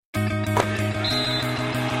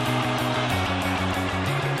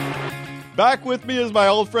Back with me is my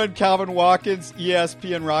old friend Calvin Watkins,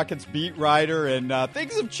 ESPN Rockets beat writer, and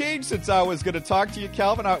things have changed since I was going to talk to you,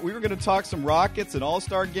 Calvin. We were going to talk some Rockets, an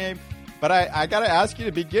All-Star game, but I got to ask you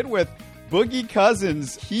to begin with, Boogie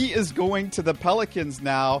Cousins, he is going to the Pelicans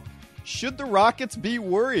now. Should the Rockets be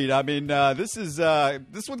worried? I mean, this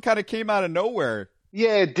one kind of came out of nowhere.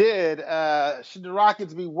 Yeah, it did. Should the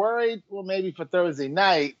Rockets be worried? Well, maybe for Thursday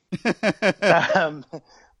night.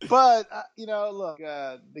 But, look,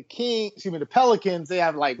 the Pelicans, they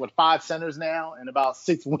have 5 centers now and about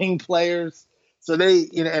 6 wing players. So they,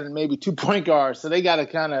 and maybe 2 point guards. So they got to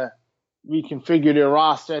kind of reconfigure their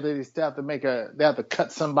roster. They still have to they have to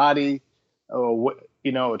cut somebody or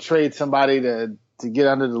trade somebody to get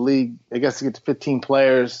under the league, I guess, to get to 15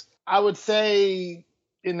 players. I would say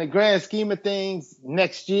in the grand scheme of things,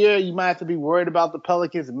 next year you might have to be worried about the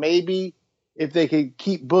Pelicans, maybe if they could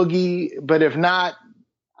keep Boogie. But if not,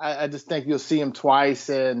 I just think you'll see him twice.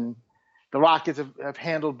 And the Rockets have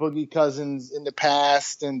handled Boogie Cousins in the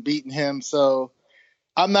past and beaten him. So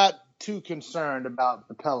I'm not too concerned about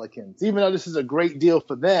the Pelicans, even though this is a great deal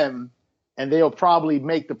for them. And they'll probably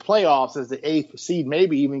make the playoffs as the 8th seed,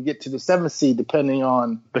 maybe even get to the 7th seed, depending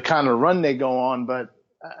on the kind of run they go on. But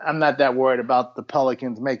I'm not that worried about the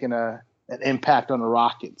Pelicans making an impact on the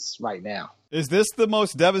Rockets right now. Is this the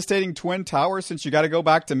most devastating Twin Towers since you got to go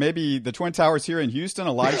back to maybe the Twin Towers here in Houston,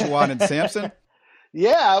 Olajuwon and Sampson?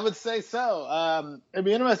 Yeah, I would say so. It'd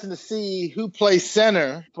be interesting to see who plays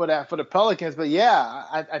center for the Pelicans. But yeah,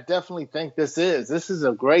 I definitely think this is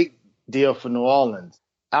a great deal for New Orleans.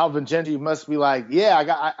 Alvin Gentry must be like,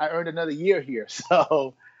 yeah, I earned another year here.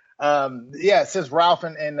 So, since Ralph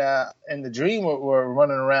and the Dream were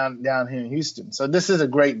running around down here in Houston. So this is a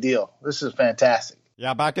great deal. This is fantastic.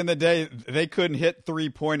 Yeah, back in the day, they couldn't hit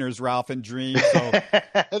 3-pointers, Ralph and Dream. So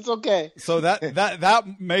it's okay. So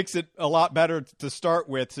that makes it a lot better to start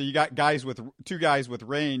with. So you got two guys with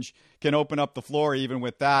range can open up the floor even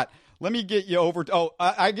with that. Let me get you over.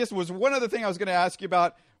 I guess was one other thing I was going to ask you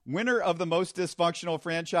about. Winner of the most dysfunctional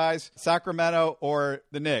franchise, Sacramento or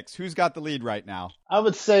the Knicks? Who's got the lead right now? I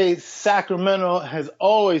would say Sacramento has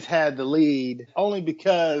always had the lead, only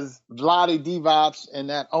because Vlade Divac and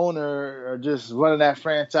that owner are just running that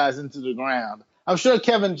franchise into the ground. I'm sure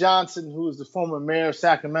Kevin Johnson, who was the former mayor of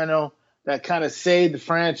Sacramento, that kind of saved the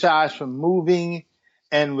franchise from moving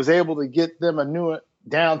and was able to get them a new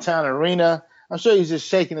downtown arena. I'm sure he's just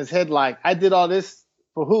shaking his head like, I did all this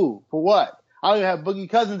for who? For what? I don't even have Boogie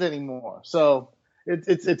Cousins anymore. So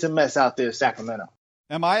it's a mess out there, Sacramento.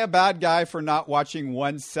 Am I a bad guy for not watching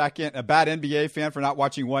 1 second, a bad NBA fan for not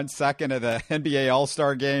watching 1 second of the NBA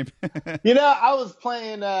All-Star game? I was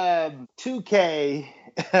playing 2K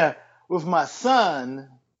with my son,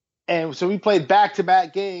 and so we played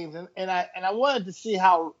back-to-back games, and I wanted to see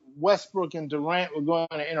how Westbrook and Durant were going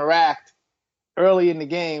to interact early in the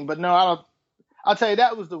game. But no, I'll tell you,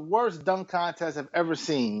 that was the worst dunk contest I've ever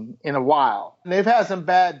seen in a while. And they've had some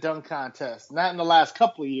bad dunk contests, not in the last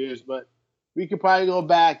couple of years, but we could probably go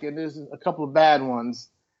back and there's a couple of bad ones.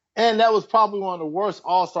 And that was probably one of the worst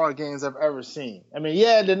All-Star games I've ever seen. I mean,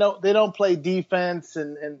 yeah, they don't play defense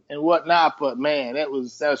and whatnot, but man, that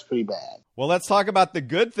was pretty bad. Well, let's talk about the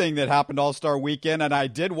good thing that happened All-Star weekend, and I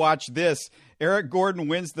did watch this. Eric Gordon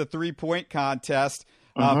wins the 3-point contest.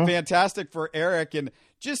 Fantastic for Eric, and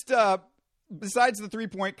just besides the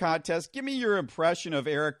 3-point contest, give me your impression of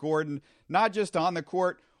Eric Gordon, not just on the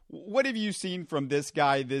court. What have you seen from this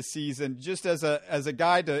guy this season, just as a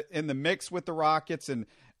guy in the mix with the Rockets and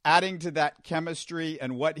adding to that chemistry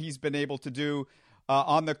and what he's been able to do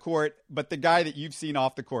on the court, but the guy that you've seen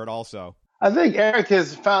off the court also? I think Eric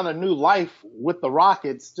has found a new life with the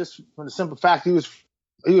Rockets just from the simple fact he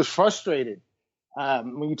was frustrated.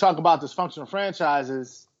 When you talk about dysfunctional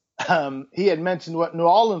franchises, he had mentioned what New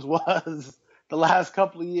Orleans was the last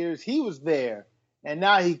couple of years he was there. And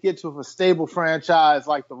now he gets with a stable franchise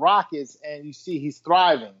like the Rockets, and you see he's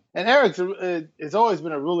thriving. And Eric has always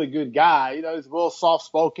been a really good guy. He's real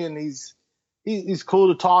soft-spoken. He's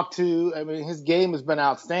cool to talk to. I mean, his game has been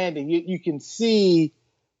outstanding. You can see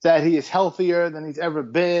that he is healthier than he's ever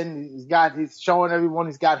been. He's showing everyone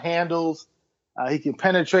he's got handles. He can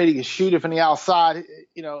penetrate. He can shoot it from the outside.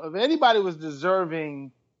 If anybody was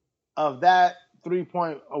deserving of that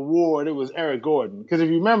 3-point award, it was Eric Gordon. Because if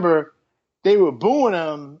you remember, they were booing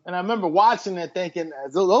him, and I remember watching it thinking,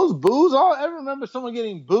 those boos? I ever remember someone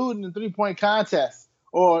getting booed in the 3-point contest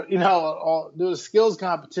or do a skills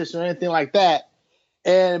competition or anything like that.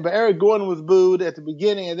 But Eric Gordon was booed at the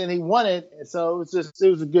beginning, and then he won it. And so it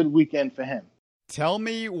was a good weekend for him. Tell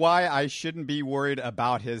me why I shouldn't be worried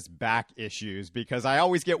about his back issues, because I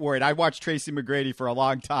always get worried. I watched Tracy McGrady for a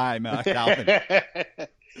long time, Calvin.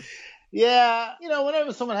 Yeah,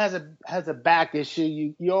 whenever someone has a back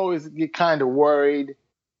issue, you always get kind of worried.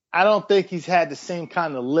 I don't think he's had the same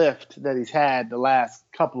kind of lift that he's had the last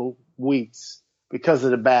couple of weeks because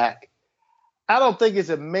of the back. I don't think it's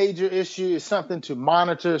a major issue. It's something to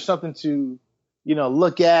monitor, something to,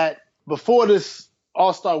 look at. Before this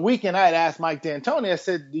All-Star weekend, I had asked Mike D'Antoni, I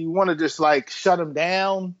said, do you want to just shut him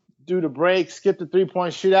down, do the break, skip the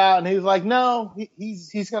 3-point shootout? And he was like, no,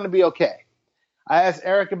 he's going to be okay. I asked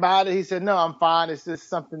Eric about it. He said, no, I'm fine. It's just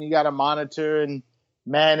something you got to monitor and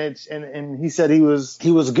manage. And he said he was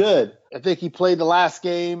good. I think he played the last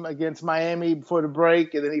game against Miami before the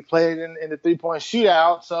break, and then he played in the 3-point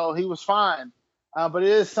shootout. So he was fine. But it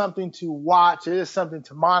is something to watch. It is something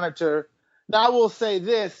to monitor. Now, I will say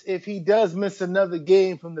this. If he does miss another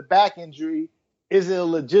game from the back injury, is it a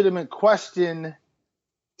legitimate question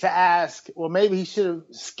to ask, well, maybe he should have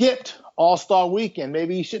skipped All-Star weekend.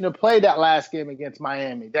 Maybe he shouldn't have played that last game against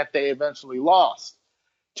Miami that they eventually lost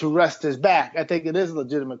to rest his back. I think it is a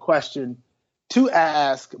legitimate question to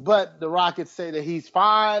ask, but the Rockets say that he's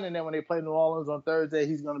fine, and then when they play New Orleans on Thursday,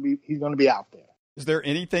 he's going to be out there. Is there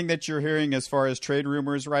anything that you're hearing as far as trade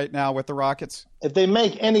rumors right now with the Rockets? If they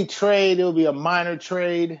make any trade, it'll be a minor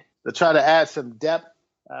trade to try to add some depth.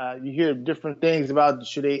 You hear different things about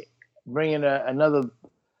should they bring in another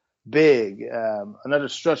big, another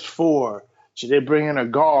stretch four? Should they bring in a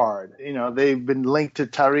guard? They've been linked to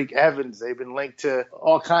Tariq Evans. They've been linked to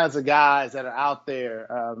all kinds of guys that are out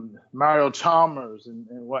there, Mario Chalmers and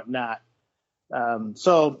whatnot.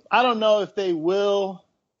 So I don't know if they will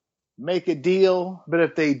make a deal, but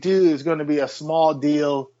if they do, it's going to be a small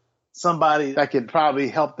deal, somebody that could probably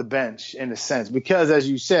help the bench in a sense. Because as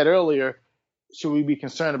you said earlier, should we be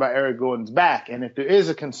concerned about Eric Gordon's back? And if there is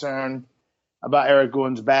a concern about Eric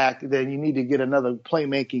Gordon's back, then you need to get another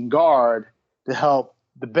playmaking guard to help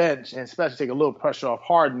the bench and especially take a little pressure off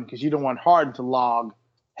Harden, because you don't want Harden to log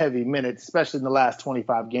heavy minutes, especially in the last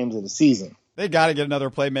 25 games of the season. They got to get another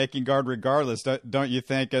playmaking guard regardless, don't you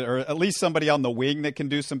think? Or at least somebody on the wing that can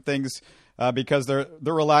do some things because they're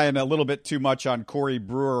relying a little bit too much on Corey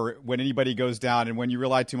Brewer when anybody goes down. And when you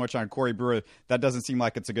rely too much on Corey Brewer, that doesn't seem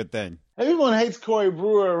like it's a good thing. Everyone hates Corey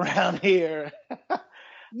Brewer around here.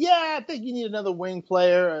 Yeah, I think you need another wing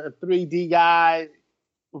player, a 3D guy,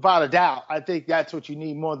 without a doubt. I think that's what you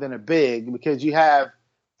need more than a big, because you have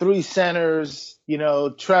three centers,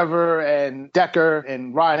 Trevor and Decker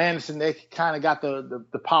and Ryan Anderson. They kind of got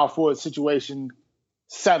the power forward situation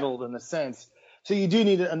settled in a sense. So you do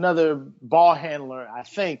need another ball handler, I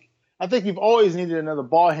think. I think you've always needed another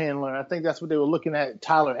ball handler. I think that's what they were looking at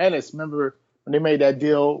Tyler Ennis. Remember when they made that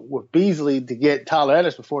deal with Beasley to get Tyler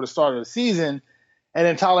Ennis before the start of the season? And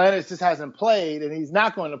then Tyler Ennis just hasn't played, and he's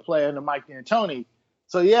not going to play under Mike D'Antoni.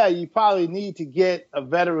 So, yeah, you probably need to get a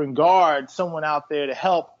veteran guard, someone out there to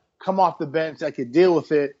help come off the bench that could deal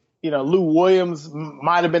with it. Lou Williams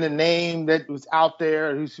might have been a name that was out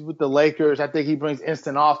there who's with the Lakers. I think he brings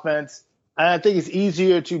instant offense. And I think it's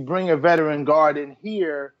easier to bring a veteran guard in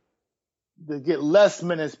here to get less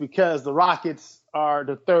minutes because the Rockets are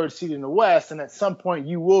the third seed in the West, and at some point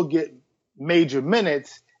you will get major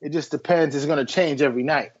minutes. It just depends. It's going to change every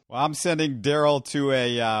night. Well, I'm sending Daryl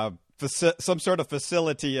to some sort of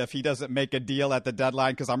facility if he doesn't make a deal at the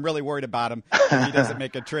deadline, because I'm really worried about him if he doesn't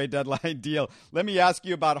make a trade deadline deal. Let me ask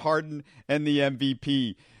you about Harden and the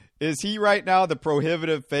MVP. Is he right now the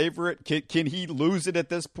prohibitive favorite? Can he lose it at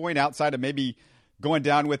this point outside of maybe going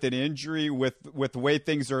down with an injury? With the way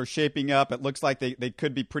things are shaping up, it looks like they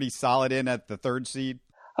could be pretty solid in at the third seed.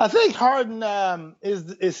 I think Harden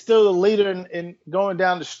is still the leader in going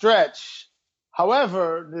down the stretch.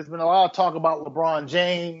 However, there's been a lot of talk about LeBron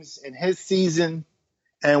James and his season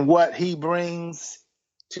and what he brings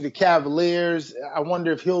to the Cavaliers. I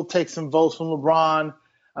wonder if he'll take some votes from LeBron.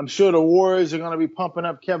 I'm sure the Warriors are going to be pumping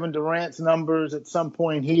up Kevin Durant's numbers at some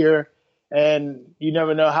point here. And you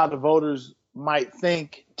never know how the voters might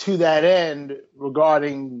think to that end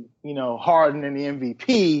regarding, Harden and the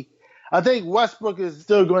MVP. I think Westbrook is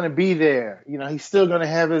still going to be there. He's still going to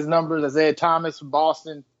have his numbers. Isaiah Thomas from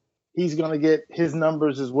Boston, he's going to get his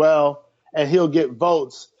numbers as well, and he'll get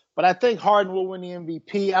votes. But I think Harden will win the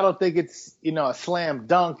MVP. I don't think it's, a slam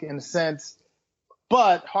dunk in a sense,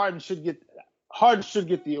 but Harden should get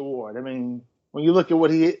the award. I mean, when you look at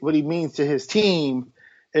what he means to his team,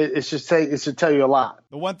 it should tell you a lot.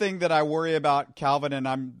 The one thing that I worry about, Calvin,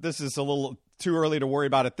 and this is a little too early to worry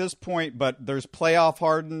about at this point, but there's playoff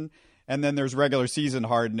Harden and then there's regular season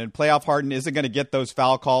Harden. And playoff Harden isn't going to get those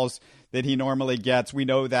foul calls that he normally gets. We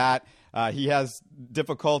know that. He has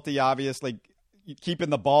difficulty, obviously,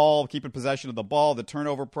 keeping possession of the ball, the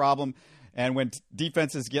turnover problem. And when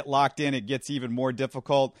defenses get locked in, it gets even more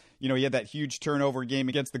difficult. He had that huge turnover game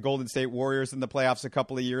against the Golden State Warriors in the playoffs a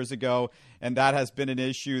couple of years ago, and that has been an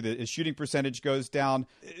issue. His shooting percentage goes down.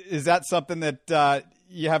 Is that something that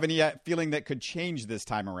you have any feeling that could change this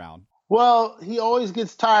time around? Well, he always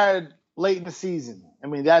gets tired late in the season. I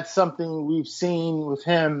mean, that's something we've seen with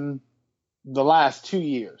him the last 2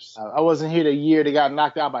 years. I wasn't here the year they got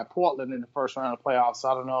knocked out by Portland in the first round of the playoffs, so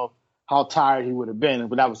I don't know how tired he would have been,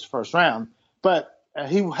 but that was the first round. But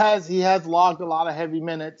he has logged a lot of heavy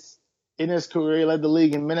minutes in his career. He led the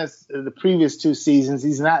league in minutes the previous 2 seasons.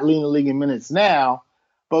 He's not leading the league in minutes now.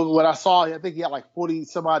 But what I saw, I think he had like 40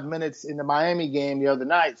 some odd minutes in the Miami game the other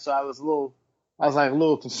night. So I was a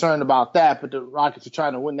little concerned about that. But the Rockets were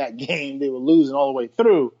trying to win that game. They were losing all the way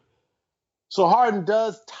through. So Harden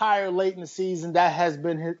does tire late in the season. That has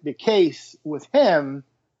been the case with him.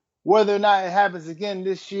 Whether or not it happens again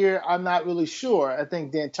this year, I'm not really sure. I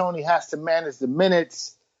think D'Antoni has to manage the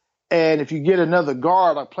minutes. And if you get another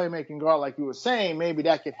guard, a playmaking guard like you were saying, maybe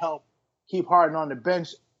that could help keep Harden on the bench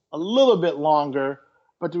a little bit longer.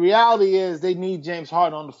 But the reality is they need James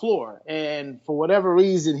Harden on the floor. And for whatever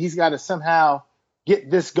reason, he's got to somehow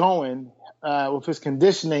get this going with his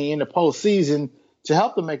conditioning in the postseason to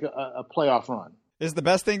help them make a playoff run. Is the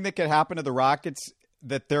best thing that could happen to the Rockets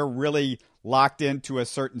that they're really locked into a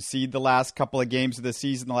certain seed the last couple of games of the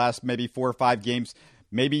season, the last maybe 4 or 5 games?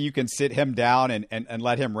 Maybe you can sit him down and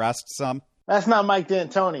let him rest some? That's not Mike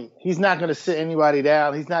D'Antoni. He's not going to sit anybody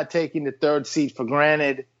down. He's not taking the 3rd seed for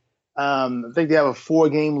granted. I think they have a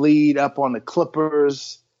 4-game lead up on the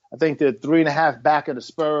Clippers. I think they're 3.5 back of the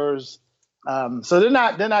Spurs. So they're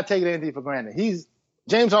not taking anything for granted.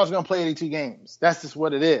 James Harden's going to play 82 games. That's just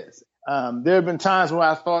what it is. There have been times where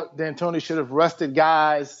I thought D'Antoni should have rested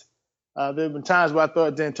guys. There have been times where I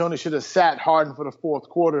thought D'Antoni should have sat Harden for the 4th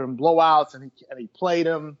quarter and blowouts, and he played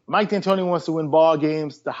him. Mike D'Antoni wants to win ball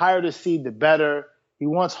games. The higher the seed, the better. He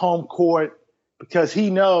wants home court because he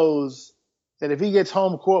knows that if he gets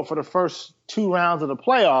home court for the first 2 rounds of the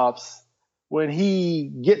playoffs, when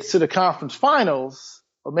he gets to the conference finals,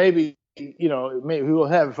 or maybe he will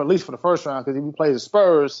have it for at least for the first round, because if he plays the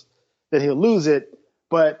Spurs, then he'll lose it.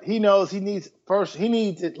 But he knows he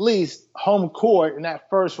needs at least home court in that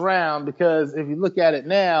first round, because if you look at it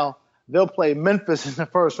now, they'll play Memphis in the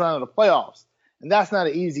first round of the playoffs. And that's not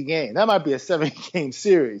an easy game. That might be a 7-game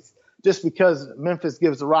series just because Memphis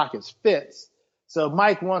gives the Rockets fits. So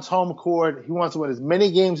Mike wants home court. He wants to win as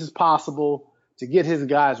many games as possible to get his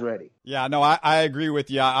guys ready. Yeah, no, I agree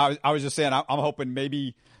with you. I was just saying I'm hoping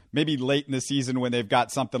maybe late in the season when they've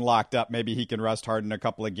got something locked up, maybe he can rest Harden a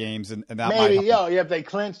couple of games, and that maybe, if they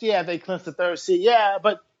clinch the 3rd seed. Yeah,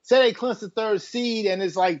 but say they clinch the 3rd seed and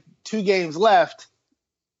it's like 2 games left.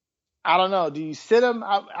 I don't know. Do you sit him?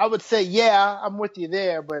 I would say, yeah, I'm with you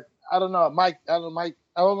there, but I don't know. I don't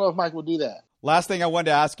know if Mike will do that. Last thing I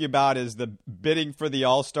wanted to ask you about is the bidding for the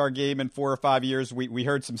All-Star game in 4 or 5 years. We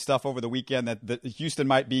heard some stuff over the weekend that Houston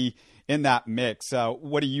might be in that mix.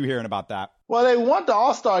 What are you hearing about that? Well, they want the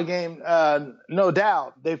All-Star game, no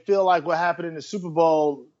doubt. They feel like what happened in the Super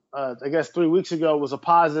Bowl, I guess 3 weeks ago, was a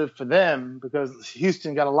positive for them because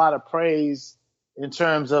Houston got a lot of praise in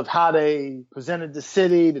terms of how they presented the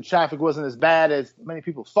city. The traffic wasn't as bad as many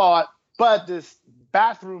people thought. But this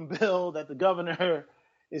bathroom bill that the governor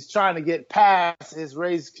is trying to get passed has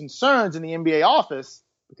raised concerns in the NBA office,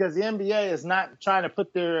 because the NBA is not trying to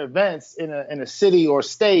put their events in a city or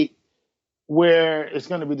state where it's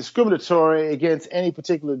going to be discriminatory against any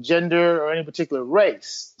particular gender or any particular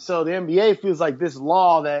race. So the NBA feels like this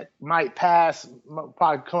law that might pass, might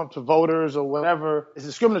probably come up to voters or whatever, is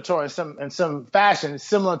discriminatory in some fashion. It's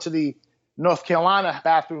similar to the North Carolina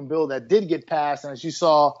bathroom bill that did get passed. And as you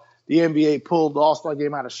saw, the NBA pulled the All-Star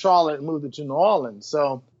game out of Charlotte and moved it to New Orleans.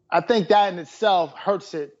 So I think that in itself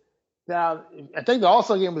hurts it. Now, I think the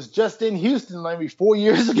All-Star game was just in Houston maybe 4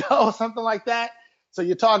 years ago, something like that. So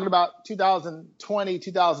you're talking about 2020,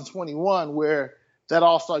 2021, where that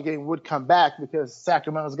All-Star game would come back, because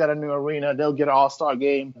Sacramento's got a new arena. They'll get an All-Star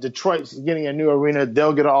game. Detroit's getting a new arena.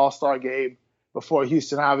 They'll get an All-Star game before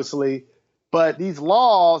Houston, obviously. But these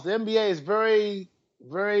laws, the NBA is very,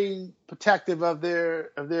 very protective of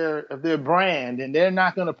their brand, and they're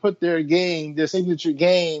not going to put their game, their signature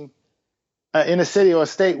game, in a city or a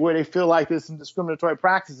state where they feel like there's some discriminatory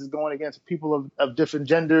practices going against people of different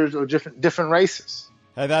genders or different races.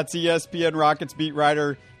 Hey, that's ESPN Rockets beat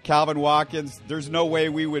writer Calvin Watkins. There's no way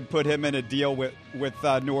we would put him in a deal with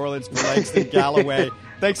New Orleans for Langston Galloway.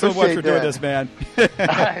 Thanks so much for doing this, man. All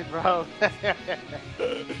right, bro.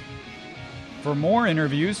 For more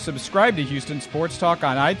interviews, subscribe to Houston Sports Talk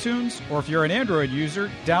on iTunes, or if you're an Android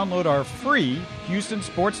user, download our free Houston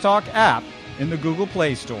Sports Talk app in the Google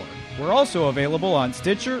Play Store. We're also available on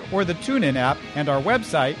Stitcher or the TuneIn app, and our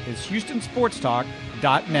website is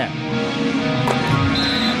houstonsportstalk.net.